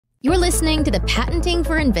You're listening to the Patenting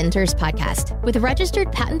for Inventors podcast with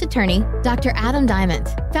registered patent attorney, Dr. Adam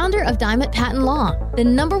Diamond, founder of Diamond Patent Law, the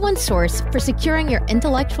 #1 source for securing your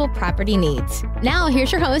intellectual property needs. Now,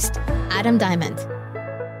 here's your host, Adam Diamond.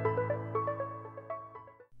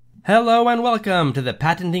 Hello and welcome to the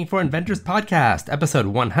Patenting for Inventors podcast, episode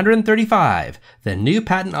 135, the New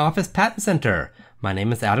Patent Office Patent Center. My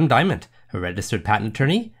name is Adam Diamond, a registered patent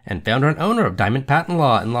attorney and founder and owner of Diamond Patent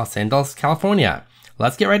Law in Los Angeles, California.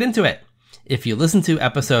 Let's get right into it. If you listened to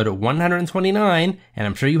episode 129, and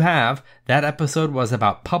I'm sure you have, that episode was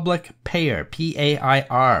about public payer,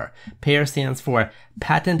 P-A-I-R. Payer stands for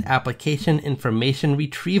Patent Application Information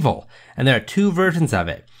Retrieval, and there are two versions of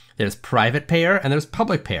it. There's private payer and there's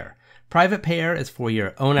public payer. Private payer is for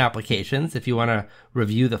your own applications if you want to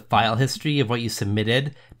review the file history of what you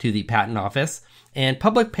submitted to the patent office. And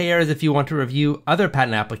public payer is if you want to review other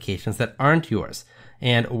patent applications that aren't yours.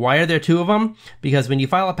 And why are there two of them? Because when you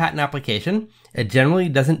file a patent application, it generally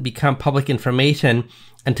doesn't become public information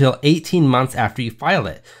until 18 months after you file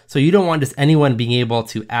it. So you don't want just anyone being able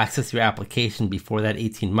to access your application before that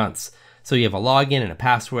 18 months. So you have a login and a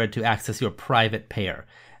password to access your private payer.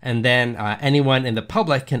 And then anyone in the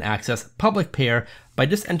public can access public payer by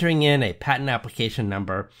just entering in a patent application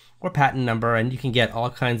number or patent number, and you can get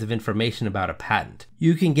all kinds of information about a patent.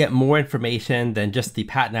 You can get more information than just the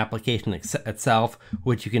patent application itself,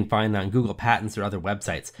 which you can find on Google Patents or other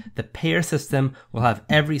websites. The payer system will have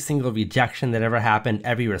every single rejection that ever happened,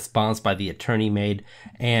 every response by the attorney made,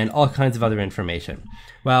 and all kinds of other information.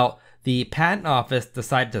 Well, the patent office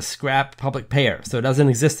decided to scrap public payer, so it doesn't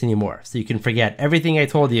exist anymore. So you can forget everything I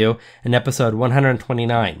told you in episode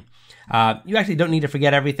 129. You actually don't need to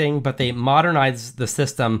forget everything, but they modernized the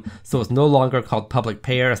system so it's no longer called public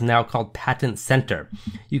payer. It's now called Patent Center.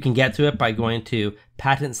 You can get to it by going to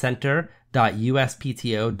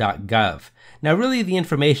patentcenter.uspto.gov. Now, really, the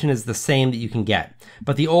information is the same that you can get,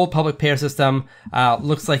 but the old public payer system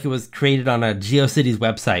looks like it was created on a GeoCities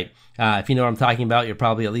website. If you know what I'm talking about, you're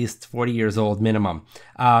probably at least 40 years old minimum.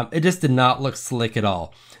 It just did not look slick at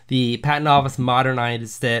all. The Patent Office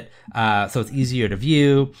modernized it so it's easier to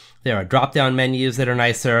view. There are drop-down menus that are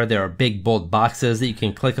nicer. There are big, bold boxes that you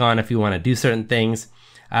can click on if you want to do certain things.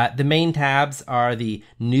 The main tabs are the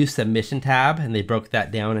New Submission tab, and they broke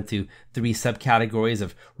that down into 3 subcategories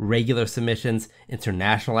of regular submissions,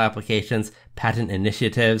 international applications, patent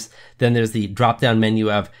initiatives. Then there's the drop-down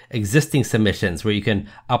menu of existing submissions, where you can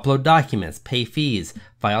upload documents, pay fees,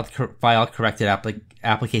 file corrected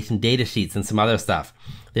application data sheets, and some other stuff.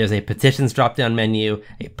 There's a petitions drop-down menu,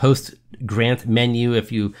 a post-grant menu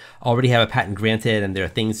if you already have a patent granted and there are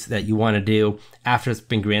things that you want to do after it's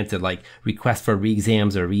been granted, like requests for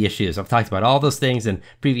re-exams or reissues. I've talked about all those things in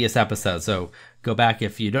previous episodes, so go back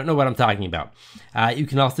if you don't know what I'm talking about. You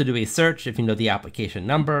can also do a search if you know the application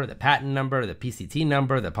number, the patent number, the PCT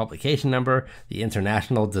number, the publication number, the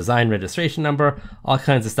international design registration number, all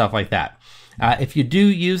kinds of stuff like that. If you do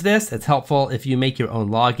use this, it's helpful if you make your own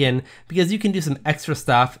login, because you can do some extra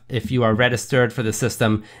stuff if you are registered for the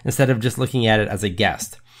system instead of just looking at it as a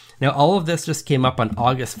guest. Now, all of this just came up on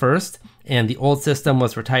August 1st, and the old system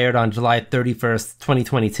was retired on July 31st,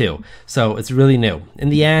 2022. So it's really new. In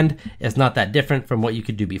the end, it's not that different from what you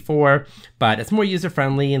could do before, but it's more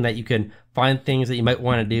user-friendly in that you can find things that you might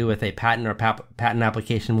want to do with a patent or patent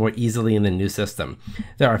application more easily in the new system.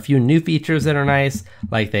 There are a few new features that are nice,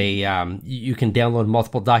 like you can download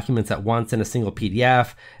multiple documents at once in a single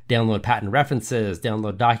PDF, download patent references,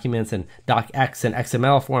 download documents in DocX and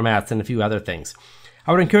XML formats, and a few other things.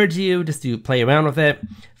 I would encourage you just to play around with it,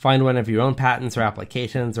 find one of your own patents or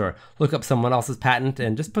applications, or look up someone else's patent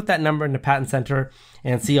and just put that number in the Patent Center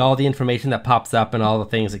and see all the information that pops up and all the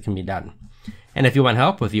things that can be done. And if you want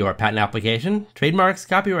help with your patent application, trademarks,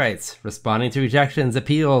 copyrights, responding to rejections,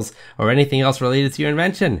 appeals, or anything else related to your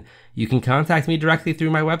invention, you can contact me directly through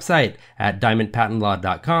my website at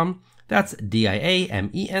diamondpatentlaw.com. That's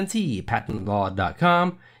DIAMENT,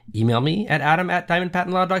 patentlaw.com. Email me at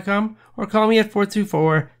adam@diamondpatentlaw.com or call me at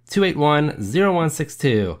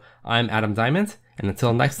 424-281-0162. I'm Adam Diamond, and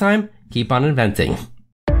until next time, keep on inventing.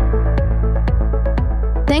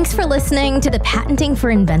 Thanks for listening to the Patenting for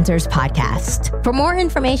Inventors podcast. For more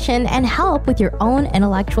information and help with your own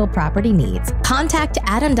intellectual property needs, contact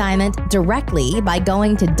Adam Diamond directly by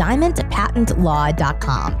going to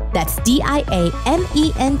diamondpatentlaw.com. That's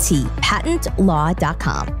DIAMENT,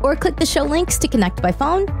 patentlaw.com. Or click the show links to connect by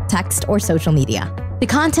phone, text, or social media. The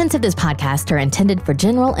contents of this podcast are intended for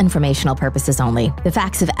general informational purposes only. The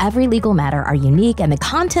facts of every legal matter are unique, and the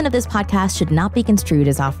content of this podcast should not be construed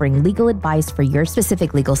as offering legal advice for your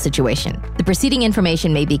specific legal situation. The preceding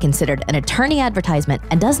information may be considered an attorney advertisement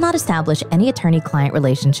and does not establish any attorney-client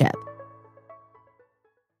relationship.